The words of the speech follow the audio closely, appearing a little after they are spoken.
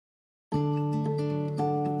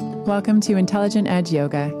Welcome to Intelligent Edge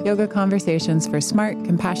Yoga, yoga conversations for smart,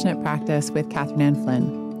 compassionate practice with Catherine Ann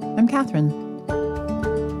Flynn. I'm Catherine.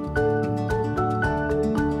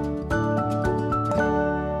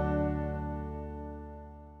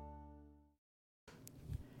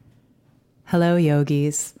 Hello,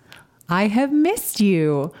 yogis. I have missed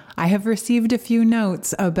you. I have received a few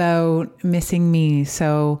notes about missing me,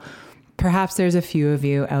 so perhaps there's a few of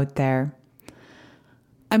you out there.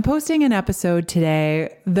 I'm posting an episode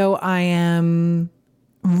today, though I am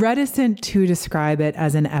reticent to describe it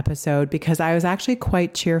as an episode because I was actually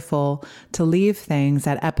quite cheerful to leave things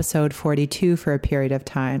at episode 42 for a period of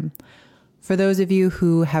time. For those of you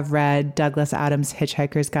who have read Douglas Adams'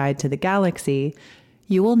 Hitchhiker's Guide to the Galaxy,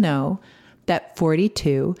 you will know that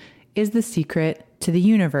 42 is the secret to the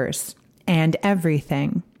universe and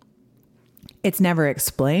everything. It's never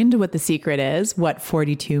explained what the secret is, what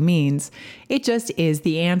 42 means. It just is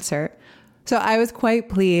the answer. So I was quite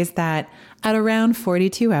pleased that at around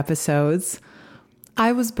 42 episodes,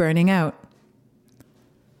 I was burning out.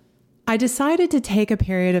 I decided to take a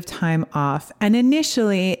period of time off, and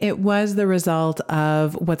initially it was the result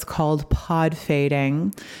of what's called pod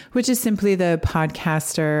fading, which is simply the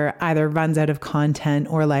podcaster either runs out of content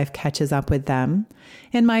or life catches up with them.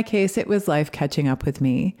 In my case, it was life catching up with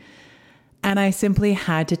me. And I simply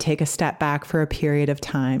had to take a step back for a period of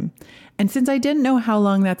time. And since I didn't know how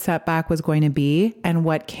long that setback was going to be and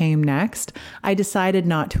what came next, I decided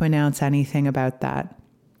not to announce anything about that.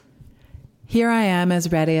 Here I am,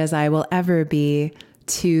 as ready as I will ever be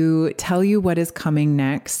to tell you what is coming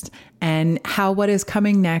next and how what is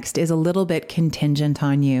coming next is a little bit contingent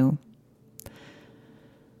on you.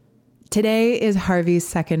 Today is Harvey's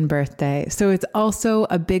second birthday, so it's also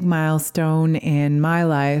a big milestone in my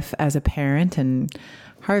life as a parent and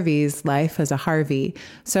Harvey's life as a Harvey.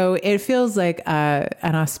 So it feels like an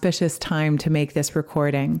auspicious time to make this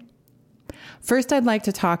recording. First, I'd like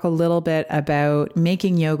to talk a little bit about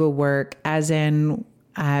making yoga work, as in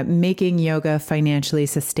making yoga financially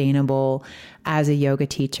sustainable as a yoga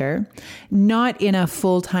teacher. Not in a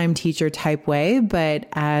full-time teacher type way, but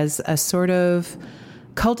as a sort of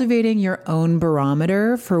cultivating your own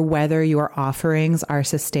barometer for whether your offerings are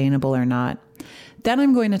sustainable or not. Then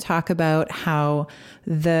I'm going to talk about how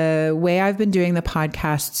the way I've been doing the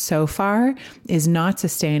podcast so far is not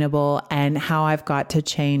sustainable and how I've got to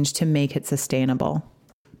change to make it sustainable.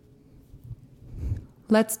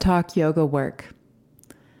 Let's talk yoga work.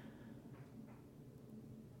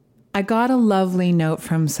 I got a lovely note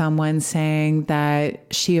from someone saying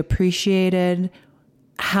that she appreciated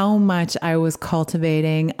how much I was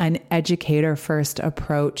cultivating an educator-first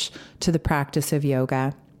approach to the practice of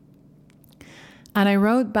yoga. And I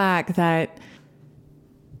wrote back that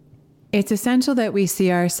it's essential that we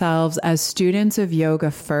see ourselves as students of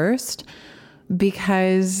yoga first,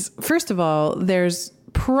 because first of all, there's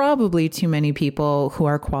probably too many people who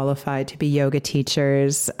are qualified to be yoga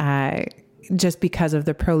teachers just because of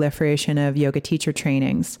the proliferation of yoga teacher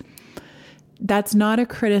trainings. That's not a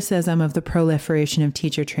criticism of the proliferation of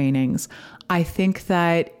teacher trainings. I think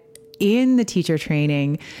that in the teacher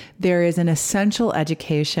training, there is an essential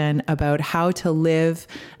education about how to live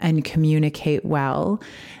and communicate well.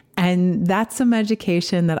 And that's some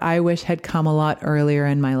education that I wish had come a lot earlier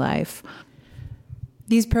in my life.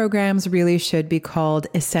 These programs really should be called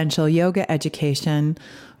essential yoga education.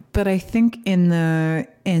 But I think in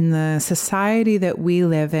the society that we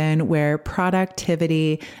live in, where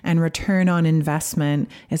productivity and return on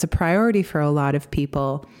investment is a priority for a lot of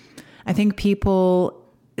people, I think people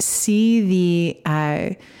see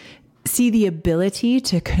the ability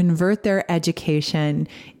to convert their education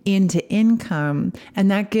into income,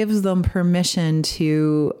 and that gives them permission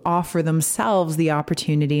to offer themselves the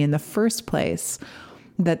opportunity in the first place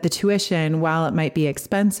that the tuition, while it might be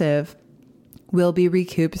expensive, will be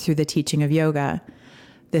recouped through the teaching of yoga.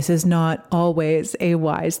 This is not always a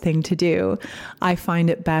wise thing to do. I find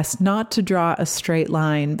it best not to draw a straight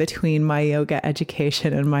line between my yoga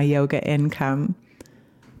education and my yoga income.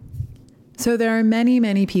 So there are many,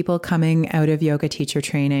 many people coming out of yoga teacher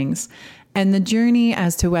trainings, and the journey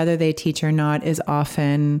as to whether they teach or not is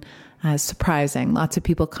often surprising. Lots of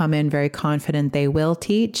people come in very confident they will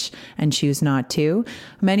teach and choose not to.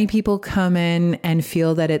 Many people come in and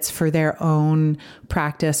feel that it's for their own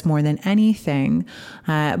practice more than anything.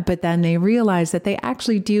 But then they realize that they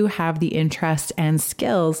actually do have the interest and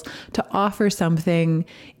skills to offer something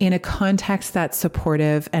in a context that's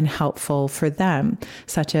supportive and helpful for them,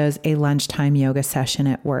 such as a lunchtime yoga session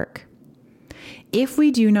at work. If we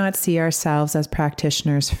do not see ourselves as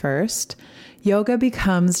practitioners first, yoga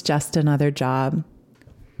becomes just another job.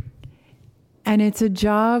 And it's a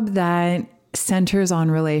job that centers on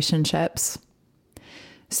relationships.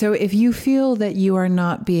 So if you feel that you are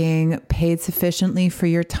not being paid sufficiently for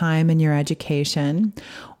your time and your education,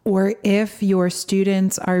 or if your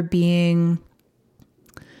students are being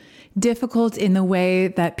difficult in the way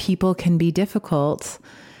that people can be difficult,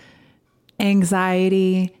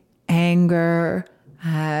 anxiety, anger,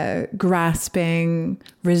 grasping,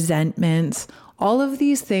 resentment, all of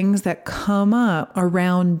these things that come up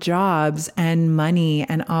around jobs and money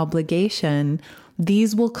and obligation,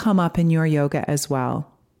 these will come up in your yoga as well.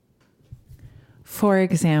 For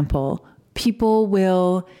example, people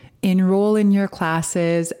will enroll in your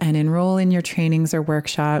classes and enroll in your trainings or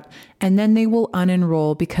workshop, and then they will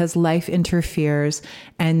unenroll because life interferes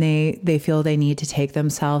and they feel they need to take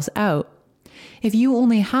themselves out. If you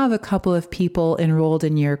only have a couple of people enrolled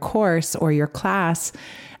in your course or your class,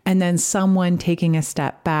 and then someone taking a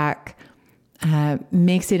step back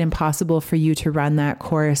makes it impossible for you to run that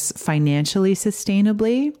course financially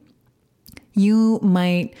sustainably, you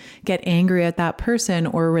might get angry at that person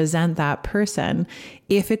or resent that person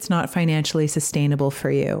if it's not financially sustainable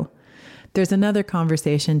for you. There's another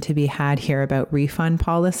conversation to be had here about refund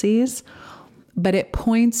policies, but it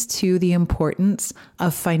points to the importance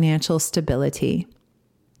of financial stability.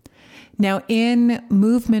 Now, in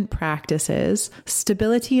movement practices,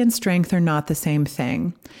 stability and strength are not the same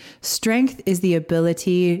thing. Strength is the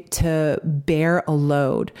ability to bear a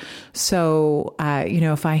load. So,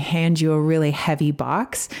 if I hand you a really heavy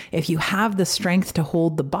box, if you have the strength to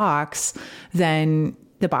hold the box, then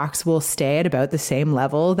the box will stay at about the same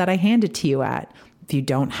level that I hand it to you at. If you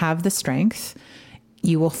don't have the strength,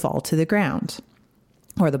 you will fall to the ground,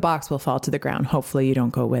 or the box will fall to the ground. Hopefully you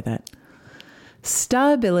don't go with it.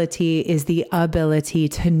 Stability is the ability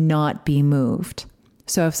to not be moved.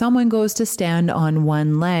 So if someone goes to stand on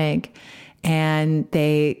one leg and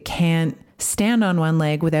they can't stand on one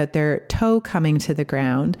leg without their toe coming to the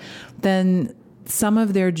ground, then some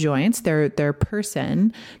of their joints, their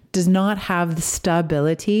person, does not have the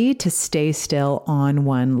stability to stay still on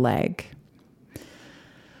one leg.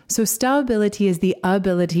 So stability is the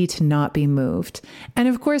ability to not be moved. And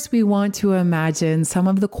of course, we want to imagine some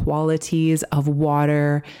of the qualities of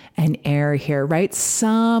water and air here, right?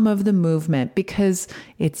 Some of the movement, because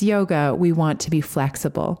it's yoga, we want to be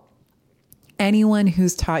flexible. Anyone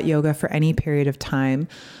who's taught yoga for any period of time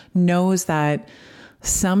knows that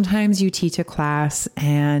sometimes you teach a class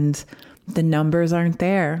and the numbers aren't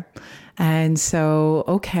there. And so,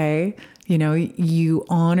 okay, you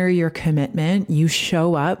honor your commitment, you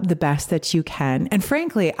show up the best that you can. And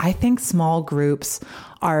frankly, I think small groups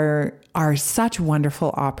are such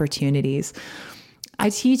wonderful opportunities.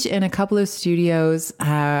 I teach in a couple of studios,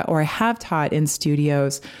 or I have taught in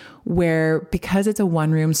studios where, because it's a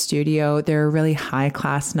one-room studio, there are really high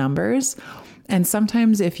class numbers. And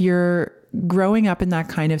sometimes if you're growing up in that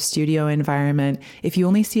kind of studio environment, if you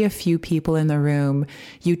only see a few people in the room,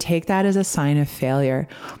 you take that as a sign of failure.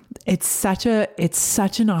 It's such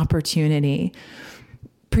an opportunity,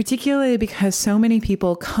 particularly because so many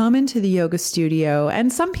people come into the yoga studio,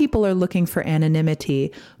 and some people are looking for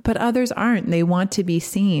anonymity, but others aren't. They want to be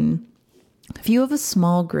seen. If you have a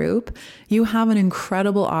small group, you have an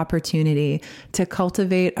incredible opportunity to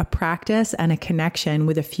cultivate a practice and a connection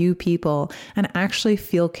with a few people and actually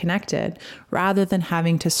feel connected, rather than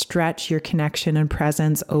having to stretch your connection and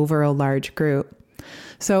presence over a large group.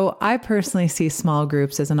 So I personally see small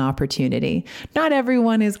groups as an opportunity. Not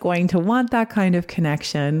everyone is going to want that kind of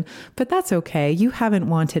connection, but that's okay. You haven't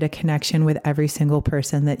wanted a connection with every single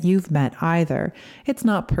person that you've met either. It's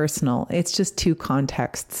not personal. It's just two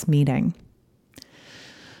contexts meeting.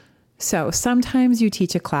 So sometimes you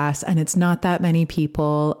teach a class and it's not that many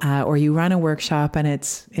people, or you run a workshop and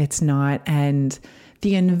it's not, and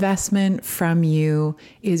the investment from you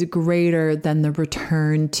is greater than the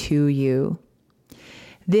return to you.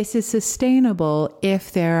 This is sustainable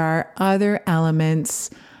if there are other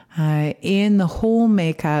elements in the whole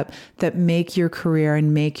makeup that make your career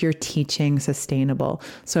and make your teaching sustainable.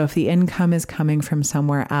 So if the income is coming from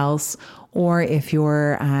somewhere else, or if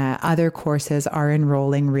your other courses are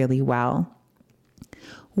enrolling really well.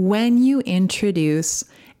 When you introduce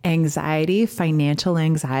anxiety, financial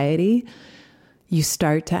anxiety, you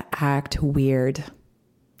start to act weird.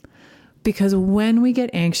 Because when we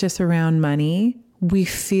get anxious around money, we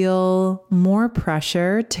feel more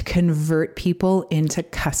pressure to convert people into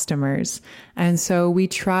customers. And so we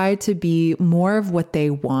try to be more of what they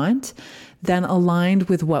want than aligned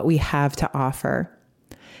with what we have to offer.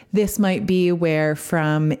 This might be where,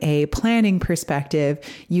 from a planning perspective,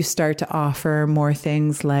 you start to offer more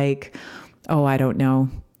things like,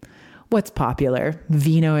 what's popular,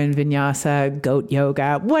 Vino and Vinyasa, goat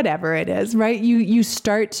yoga, whatever it is, right? You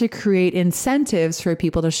start to create incentives for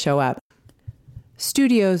people to show up.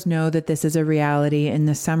 Studios know that this is a reality in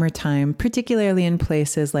the summertime, particularly in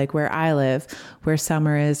places like where I live, where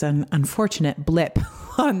summer is an unfortunate blip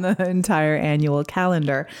on the entire annual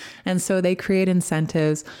calendar. And so they create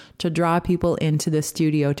incentives to draw people into the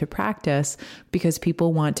studio to practice because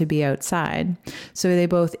people want to be outside. So they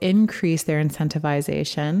both increase their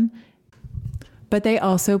incentivization, but they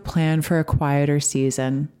also plan for a quieter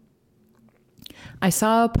season. I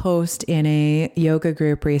saw a post in a yoga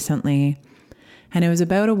group recently, and it was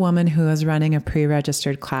about a woman who was running a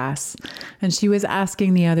pre-registered class. And she was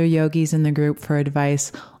asking the other yogis in the group for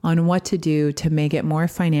advice on what to do to make it more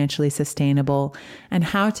financially sustainable and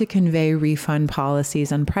how to convey refund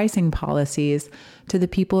policies and pricing policies to the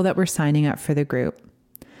people that were signing up for the group.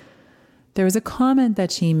 There was a comment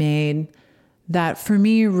that she made that for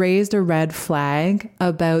me raised a red flag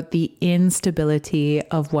about the instability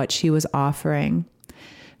of what she was offering.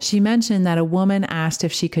 She mentioned that a woman asked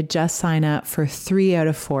if she could just sign up for 3 out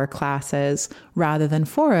of 4 classes rather than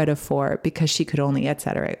 4 out of 4 because she could only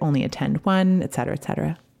attend one, et cetera, et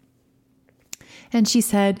cetera. And she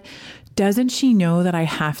said, doesn't she know that I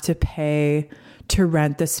have to pay to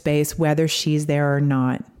rent the space whether she's there or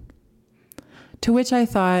not? To which I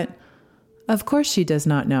thought, of course she does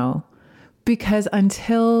not know, because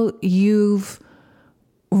until you've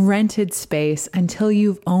rented space, until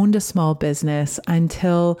you've owned a small business,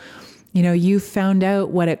 until you've found out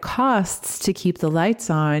what it costs to keep the lights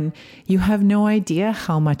on, you have no idea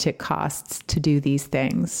how much it costs to do these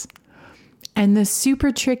things. And the super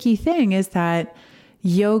tricky thing is that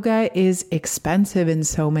yoga is expensive in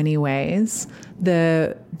so many ways.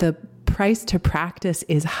 The price to practice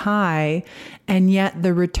is high, and yet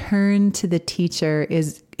the return to the teacher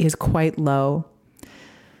is quite low.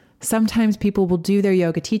 Sometimes people will do their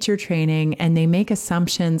yoga teacher training and they make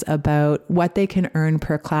assumptions about what they can earn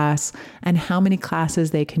per class and how many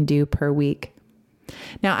classes they can do per week.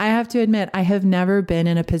 Now, I have to admit, I have never been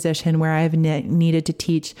in a position where I've needed to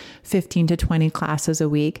teach 15 to 20 classes a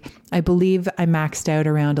week. I believe I maxed out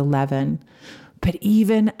around 11. But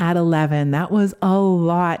even at 11, that was a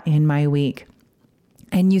lot in my week.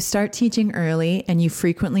 And you start teaching early and you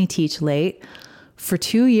frequently teach late. For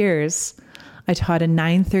 2 years, I taught a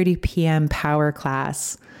 9:30 p.m. power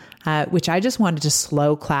class, which I just wanted to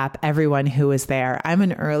slow clap everyone who was there. I'm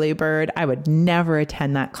an early bird. I would never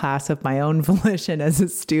attend that class of my own volition as a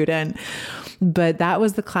student, but that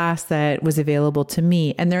was the class that was available to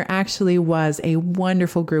me. And there actually was a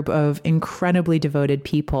wonderful group of incredibly devoted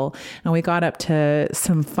people. And we got up to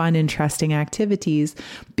some fun, interesting activities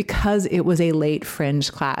because it was a late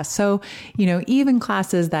fringe class. So, even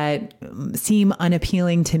classes that seem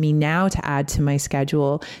unappealing to me now to add to my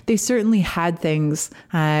schedule, they certainly had things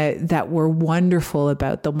that were wonderful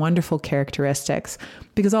about them, wonderful characteristics,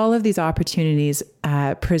 because all of these opportunities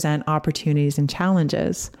present opportunities and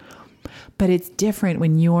challenges. But it's different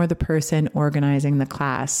when you're the person organizing the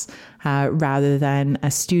class rather than a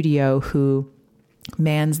studio who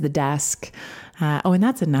mans the desk. And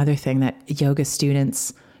that's another thing that yoga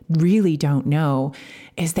students really don't know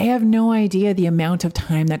is they have no idea the amount of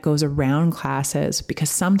time that goes around classes, because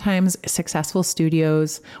sometimes successful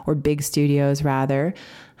studios, or big studios rather,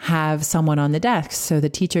 have someone on the desk. So the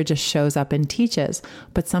teacher just shows up and teaches,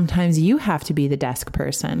 but sometimes you have to be the desk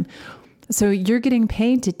person. So you're getting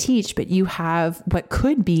paid to teach, but you have what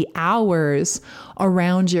could be hours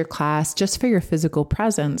around your class just for your physical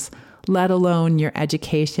presence, let alone your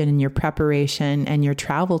education and your preparation and your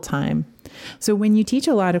travel time. So when you teach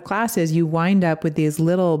a lot of classes, you wind up with these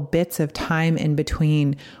little bits of time in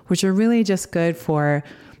between, which are really just good for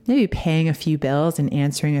maybe paying a few bills and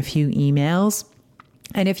answering a few emails.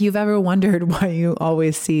 And if you've ever wondered why you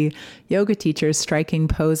always see yoga teachers striking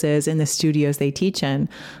poses in the studios they teach in,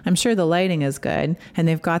 I'm sure the lighting is good and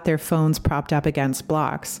they've got their phones propped up against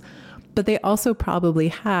blocks. But they also probably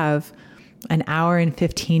have an hour and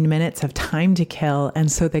 15 minutes of time to kill.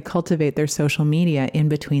 And so they cultivate their social media in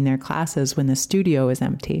between their classes when the studio is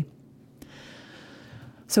empty.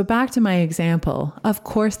 So back to my example, of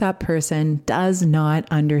course, that person does not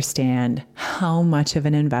understand how much of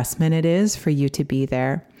an investment it is for you to be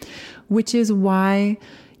there, which is why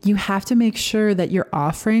you have to make sure that your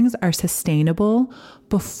offerings are sustainable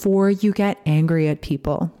before you get angry at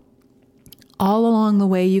people. All along the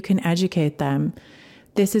way, you can educate them.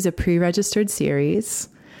 This is a pre-registered series.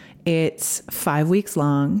 It's 5 weeks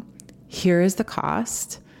long. Here is the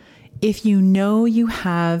cost. If you know you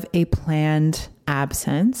have a planned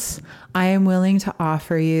absence, I am willing to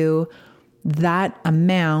offer you that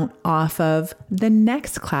amount off of the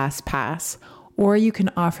next class pass, or you can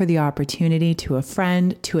offer the opportunity to a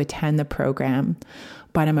friend to attend the program.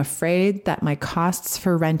 But I'm afraid that my costs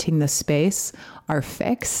for renting the space are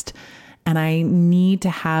fixed, and I need to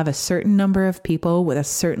have a certain number of people with a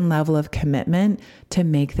certain level of commitment to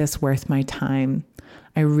make this worth my time.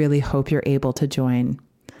 I really hope you're able to join.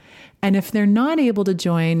 And if they're not able to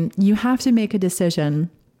join, you have to make a decision.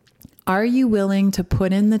 Are you willing to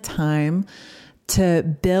put in the time to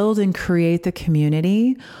build and create the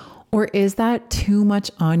community? Or is that too much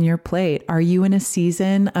on your plate? Are you in a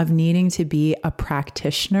season of needing to be a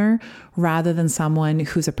practitioner rather than someone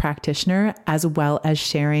who's a practitioner as well as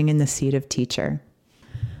sharing in the seat of teacher?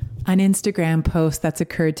 An Instagram post that's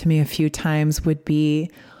occurred to me a few times would be,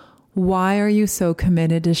 why are you so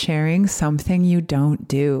committed to sharing something you don't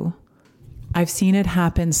do? I've seen it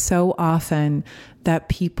happen so often that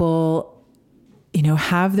people,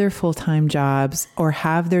 have their full-time jobs or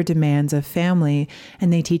have their demands of family,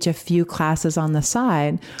 and they teach a few classes on the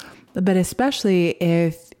side. But especially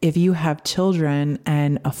if you have children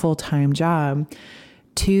and a full-time job,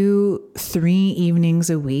 2-3 evenings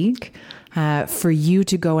a week, for you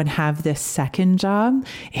to go and have this second job.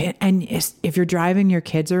 And if you're driving your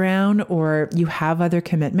kids around or you have other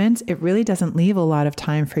commitments, it really doesn't leave a lot of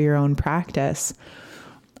time for your own practice.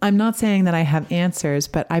 I'm not saying that I have answers,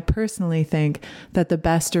 but I personally think that the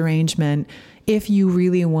best arrangement, if you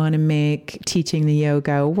really want to make teaching the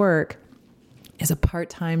yoga work, is a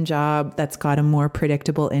part-time job that's got a more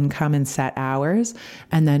predictable income and set hours,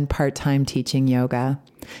 and then part-time teaching yoga.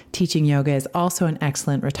 Teaching yoga is also an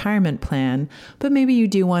excellent retirement plan, but maybe you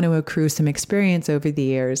do want to accrue some experience over the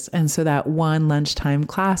years. And so that one lunchtime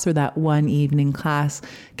class or that one evening class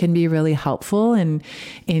can be really helpful in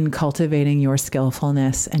cultivating your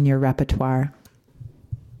skillfulness and your repertoire.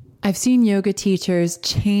 I've seen yoga teachers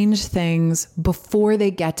change things before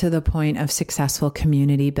they get to the point of successful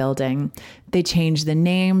community building. They change the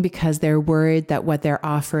name because they're worried that what they're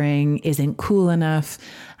offering isn't cool enough,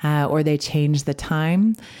 or they change the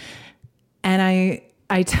time. And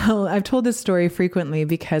I've told this story frequently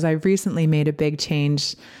because I've recently made a big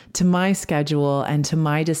change to my schedule and to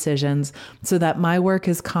my decisions so that my work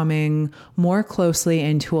is coming more closely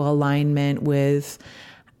into alignment with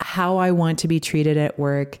how I want to be treated at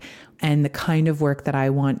work and the kind of work that I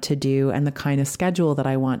want to do and the kind of schedule that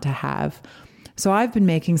I want to have. So I've been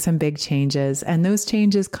making some big changes, and those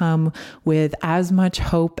changes come with as much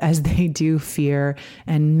hope as they do fear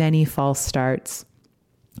and many false starts.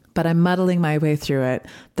 But I'm muddling my way through it.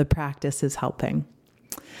 The practice is helping.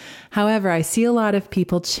 However, I see a lot of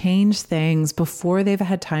people change things before they've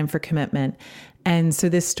had time for commitment. And so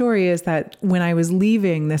this story is that when I was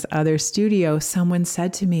leaving this other studio, someone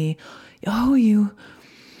said to me, "Oh, you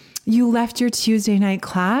left your Tuesday night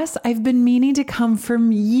class? I've been meaning to come for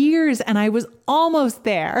years and I was almost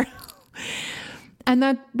there." And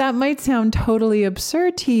that might sound totally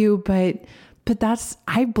absurd to you, but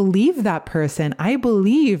I believe that person. I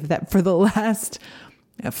believe that for the last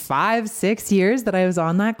 5-6 years that I was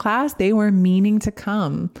on that class, they were meaning to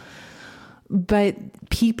come. But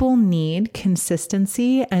people need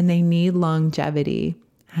consistency and they need longevity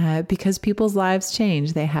because people's lives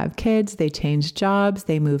change. They have kids, they change jobs,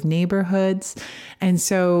 they move neighborhoods. And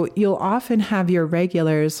so you'll often have your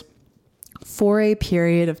regulars for a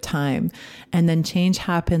period of time and then change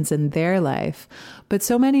happens in their life. But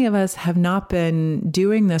so many of us have not been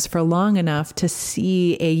doing this for long enough to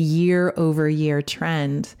see a year-over-year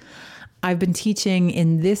trend. I've been teaching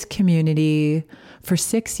in this community for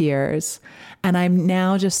 6 years, and I'm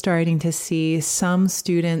now just starting to see some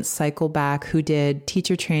students cycle back who did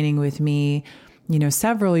teacher training with me,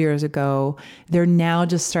 several years ago. They're now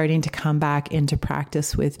just starting to come back into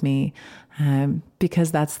practice with me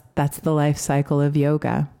because that's the life cycle of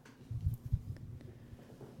yoga.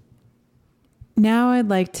 Now I'd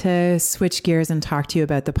like to switch gears and talk to you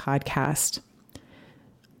about the podcast.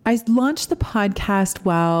 I launched the podcast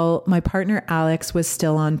while my partner Alex was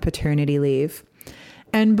still on paternity leave.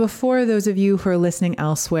 And before those of you who are listening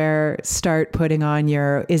elsewhere start putting on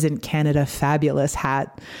your "Isn't Canada Fabulous"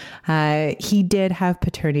 hat, he did have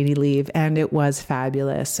paternity leave and it was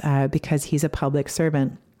fabulous because he's a public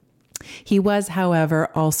servant. He was, however,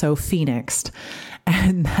 also phoenixed.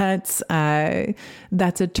 And that's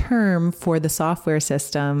a term for the software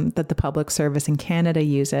system that the public service in Canada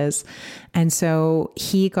uses. And so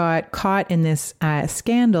he got caught in this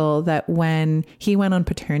scandal that when he went on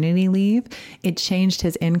paternity leave, it changed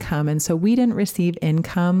his income. And so we didn't receive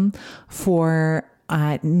income for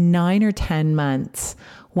 9 or 10 months.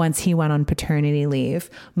 Once he went on paternity leave,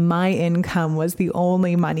 my income was the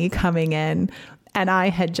only money coming in. and I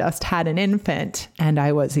had just had an infant, and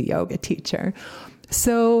I was a yoga teacher.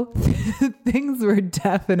 So things were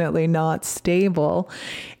definitely not stable.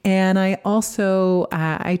 And I also,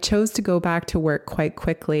 I chose to go back to work quite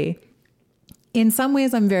quickly. In some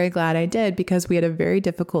ways, I'm very glad I did, because we had a very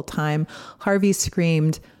difficult time. Harvey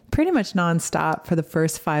screamed pretty much nonstop for the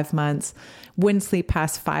first 5 months. Wouldn't sleep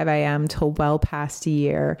past 5 a.m. till well past a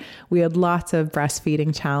year. We had lots of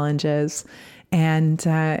breastfeeding challenges. And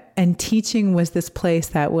teaching was this place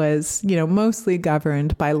that was, mostly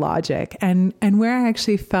governed by logic, and where I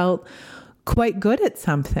actually felt quite good at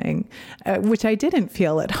something, which I didn't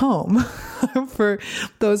feel at home. For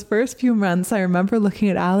those first few months, I remember looking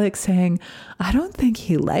at Alex saying, I don't think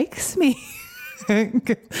he likes me.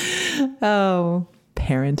 Oh,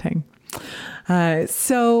 parenting.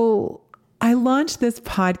 So I launched this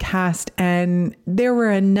podcast, and there were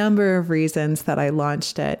a number of reasons that I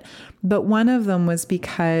launched it. But one of them was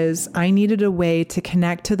because I needed a way to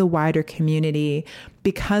connect to the wider community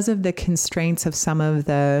because of the constraints of some of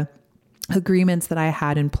the agreements that I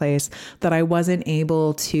had in place, that I wasn't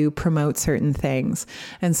able to promote certain things.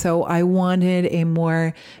 And so I wanted a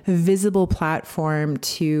more visible platform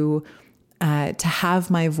to have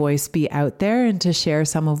my voice be out there and to share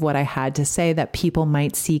some of what I had to say that people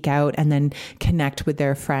might seek out and then connect with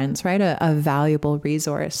their friends, right? A valuable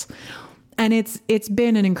resource. And it's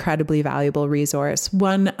been an incredibly valuable resource.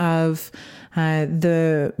 One of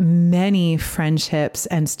the many friendships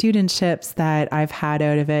and studentships that I've had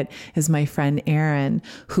out of it is my friend Erin,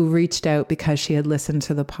 who reached out because she had listened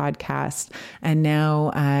to the podcast. And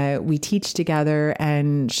now we teach together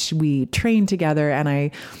and we train together. And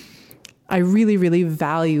I really, really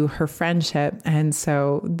value her friendship. And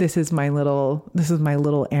so this is my little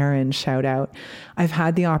Erin shout out. I've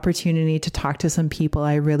had the opportunity to talk to some people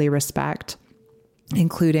I really respect,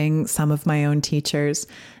 including some of my own teachers,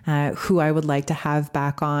 who I would like to have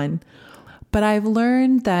back on. But I've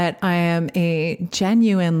learned that I am a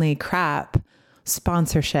genuinely crap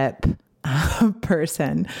sponsorship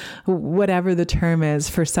person, whatever the term is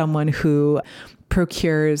for someone who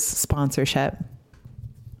procures sponsorship.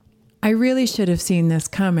 I really should have seen this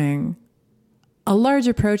coming. A large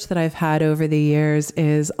approach that I've had over the years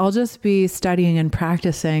is I'll just be studying and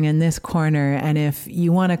practicing in this corner. And if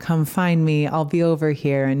you want to come find me, I'll be over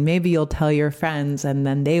here, and maybe you'll tell your friends and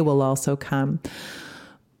then they will also come.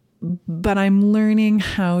 But I'm learning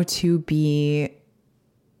how to be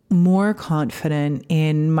more confident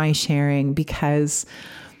in my sharing, because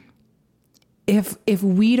if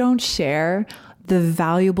we don't share the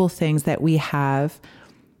valuable things that we have,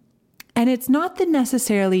 and it's not the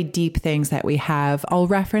necessarily deep things that we have. I'll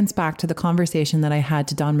reference back to the conversation that I had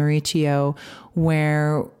to Don Mauricio,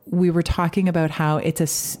 where we were talking about how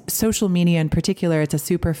it's social media in particular, it's a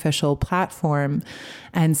superficial platform.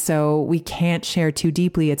 And so we can't share too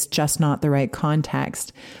deeply. It's just not the right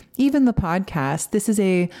context. Even the podcast, this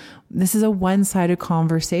is a one-sided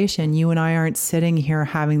conversation. You and I aren't sitting here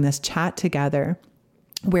having this chat together,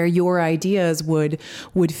 where your ideas would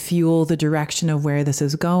fuel the direction of where this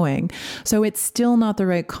is going. So it's still not the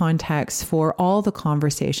right context for all the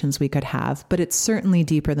conversations we could have, but it's certainly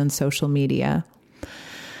deeper than social media.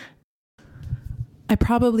 I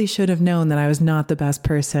probably should have known that I was not the best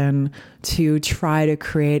person to try to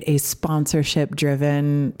create a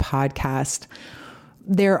sponsorship-driven podcast.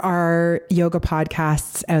 There are yoga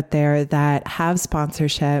podcasts out there that have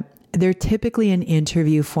sponsorship. They're typically an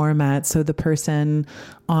interview format. So the person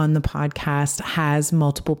on the podcast has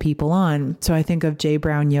multiple people on. So I think of Jay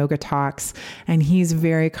Brown Yoga Talks, and he's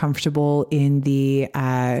very comfortable in the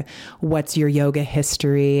what's your yoga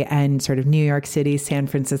history and sort of New York City, San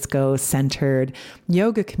Francisco centered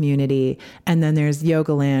yoga community. And then there's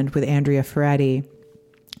Yoga Land with Andrea Ferretti,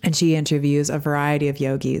 and she interviews a variety of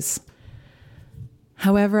yogis.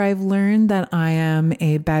 However, I've learned that I am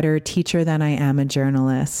a better teacher than I am a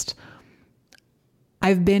journalist.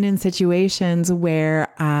 I've been in situations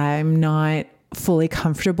where I'm not fully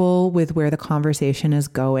comfortable with where the conversation is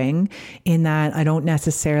going, in that I don't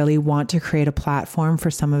necessarily want to create a platform for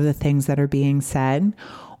some of the things that are being said,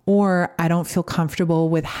 or I don't feel comfortable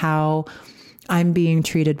with how I'm being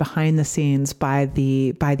treated behind the scenes by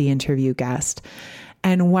the interview guest.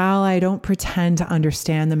 And while I don't pretend to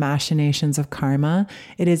understand the machinations of karma,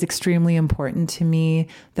 it is extremely important to me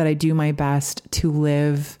that I do my best to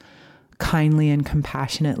live kindly and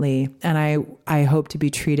compassionately. And I hope to be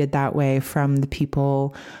treated that way from the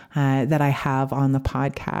people that I have on the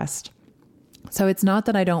podcast. So it's not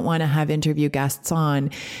that I don't want to have interview guests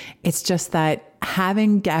on. It's just that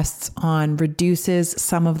having guests on reduces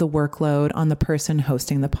some of the workload on the person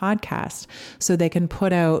hosting the podcast, so they can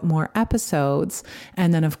put out more episodes.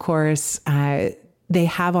 And then, of course, they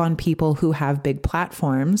have on people who have big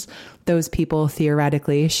platforms. Those people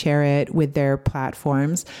theoretically share it with their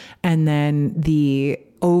platforms, and then the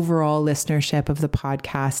overall listenership of the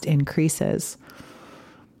podcast increases.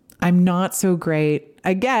 I'm not so great,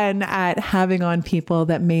 again, at having on people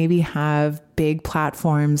that maybe have big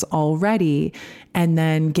platforms already and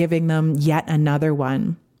then giving them yet another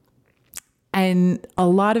one. And a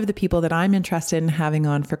lot of the people that I'm interested in having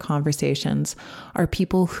on for conversations are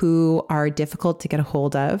people who are difficult to get a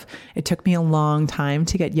hold of. It took me a long time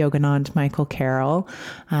to get Yoganand Michael Carroll.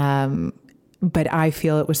 But I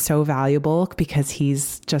feel it was so valuable because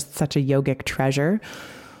he's just such a yogic treasure.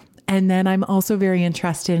 And then I'm also very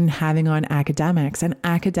interested in having on academics, and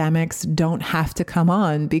academics don't have to come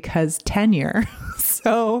on because tenure.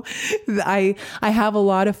 So I have a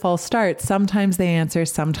lot of false starts. Sometimes they answer,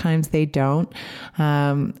 sometimes they don't.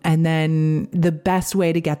 And then the best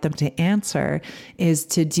way to get them to answer is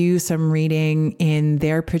to do some reading in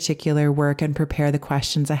their particular work and prepare the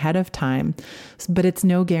questions ahead of time. But it's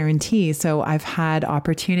no guarantee. So I've had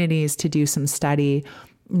opportunities to do some study,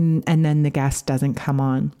 and then the guest doesn't come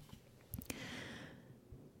on.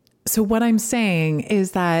 So what I'm saying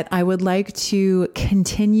is that I would like to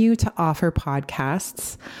continue to offer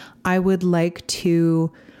podcasts. I would like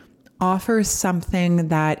to offer something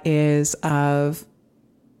that is of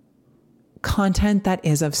content that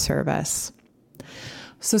is of service.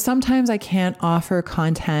 So sometimes I can't offer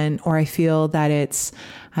content, or I feel that it's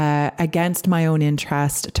against my own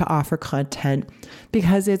interest to offer content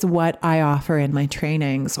because it's what I offer in my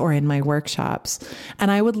trainings or in my workshops.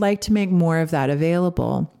 And I would like to make more of that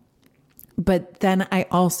available. But then I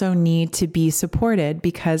also need to be supported,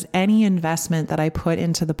 because any investment that I put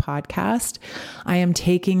into the podcast, I am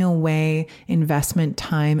taking away investment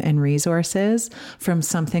time and resources from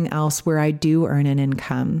something else where I do earn an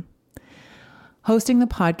income. Hosting the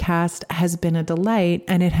podcast has been a delight,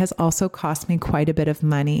 and it has also cost me quite a bit of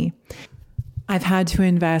money. I've had to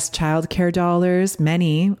invest childcare dollars,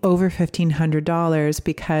 many, over $1,500,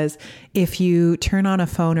 because if you turn on a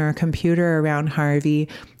phone or a computer around Harvey,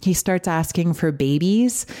 he starts asking for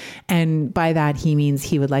babies. And by that, he means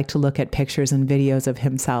he would like to look at pictures and videos of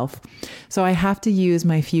himself. So I have to use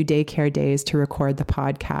my few daycare days to record the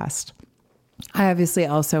podcast. I obviously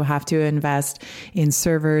also have to invest in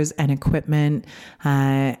servers and equipment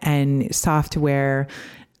and software.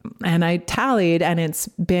 And I tallied, and it's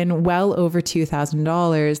been well over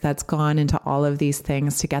 $2,000 that's gone into all of these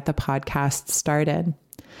things to get the podcast started.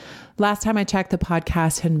 Last time I checked, the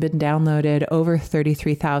podcast had been downloaded over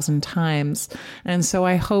 33,000 times. And so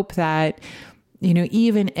I hope that,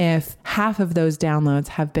 even if half of those downloads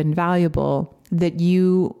have been valuable, that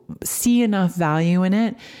you see enough value in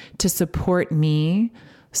it to support me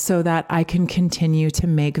so that I can continue to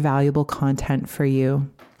make valuable content for you.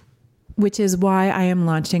 Which is why I am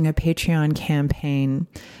launching a Patreon campaign,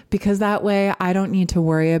 because that way I don't need to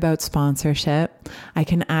worry about sponsorship. I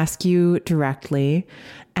can ask you directly.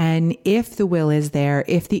 And if the will is there,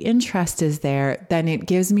 if the interest is there, then it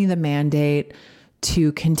gives me the mandate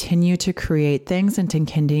to continue to create things and to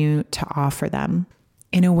continue to offer them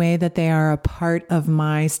in a way that they are a part of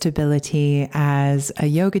my stability as a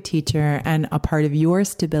yoga teacher and a part of your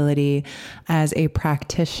stability as a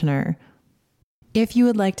practitioner. If you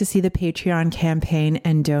would like to see the Patreon campaign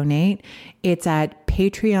and donate, it's at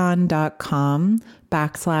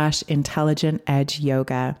patreon.com/Intelligent Edge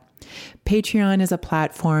Yoga. Patreon is a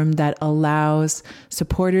platform that allows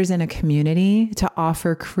supporters in a community to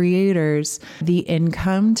offer creators the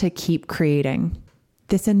income to keep creating.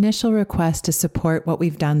 This initial request to support what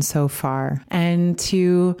we've done so far and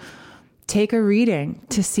to take a reading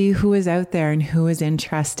to see who is out there and who is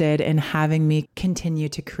interested in having me continue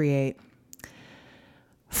to create.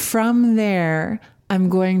 From there, I'm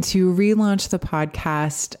going to relaunch the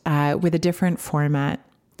podcast with a different format.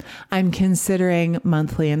 I'm considering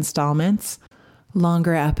monthly installments,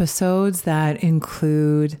 longer episodes that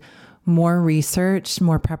include more research,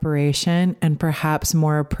 more preparation, and perhaps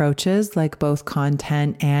more approaches like both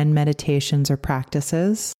content and meditations or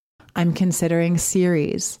practices. I'm considering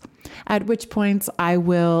series, at which points I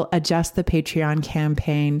will adjust the Patreon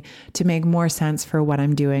campaign to make more sense for what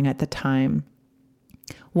I'm doing at the time.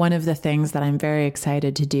 One of the things that I'm very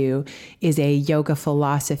excited to do is a yoga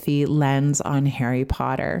philosophy lens on Harry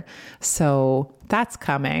Potter. So that's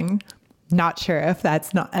coming. Not sure if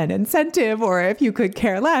that's not an incentive or if you could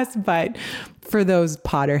care less, but for those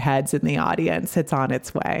Potterheads in the audience, it's on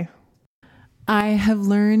its way. I have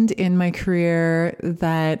learned in my career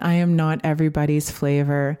that I am not everybody's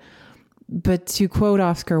flavor, but to quote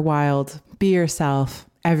Oscar Wilde, be yourself,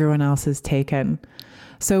 everyone else is taken.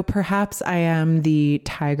 So perhaps I am the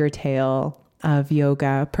tiger tail of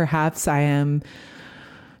yoga. Perhaps I am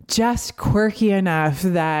just quirky enough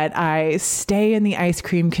that I stay in the ice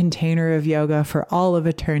cream container of yoga for all of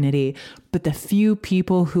eternity, but the few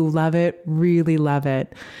people who love it really love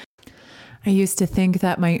it. I used to think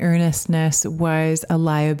that my earnestness was a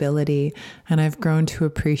liability, and I've grown to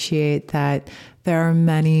appreciate that there are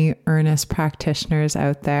many earnest practitioners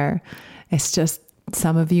out there. It's just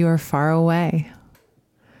some of you are far away.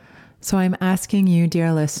 So I'm asking you,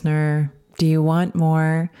 dear listener, do you want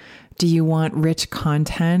more? Do you want rich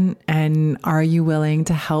content? And are you willing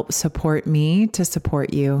to help support me to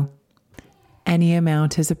support you? Any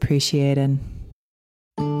amount is appreciated.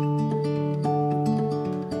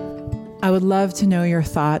 I would love to know your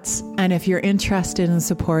thoughts. And if you're interested in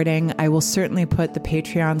supporting, I will certainly put the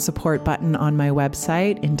Patreon support button on my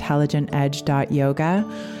website, intelligentedge.yoga.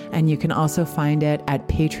 And you can also find it at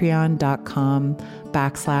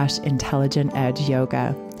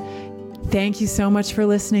patreon.com/intelligentedgeyoga. Thank you so much for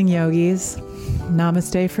listening, yogis.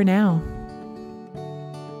 Namaste for now.